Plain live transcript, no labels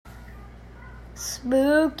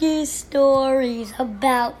Spooky stories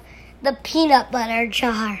about the peanut butter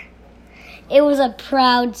jar. It was a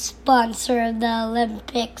proud sponsor of the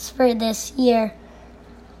Olympics for this year.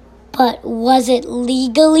 But was it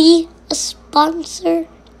legally a sponsor?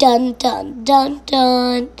 Dun, dun, dun,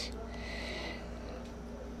 dun.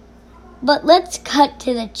 But let's cut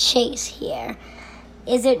to the chase here.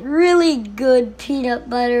 Is it really good peanut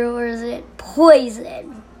butter or is it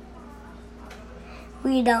poison?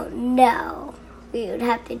 We don't know. We would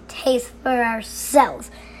have to taste for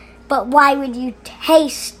ourselves. But why would you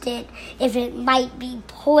taste it if it might be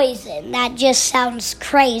poison? That just sounds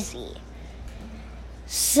crazy.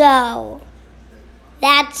 So,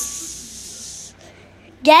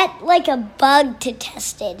 get like a bug to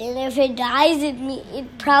test it. And if it dies,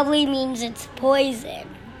 it probably means it's poison.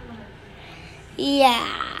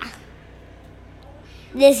 Yeah.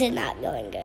 This is not going good.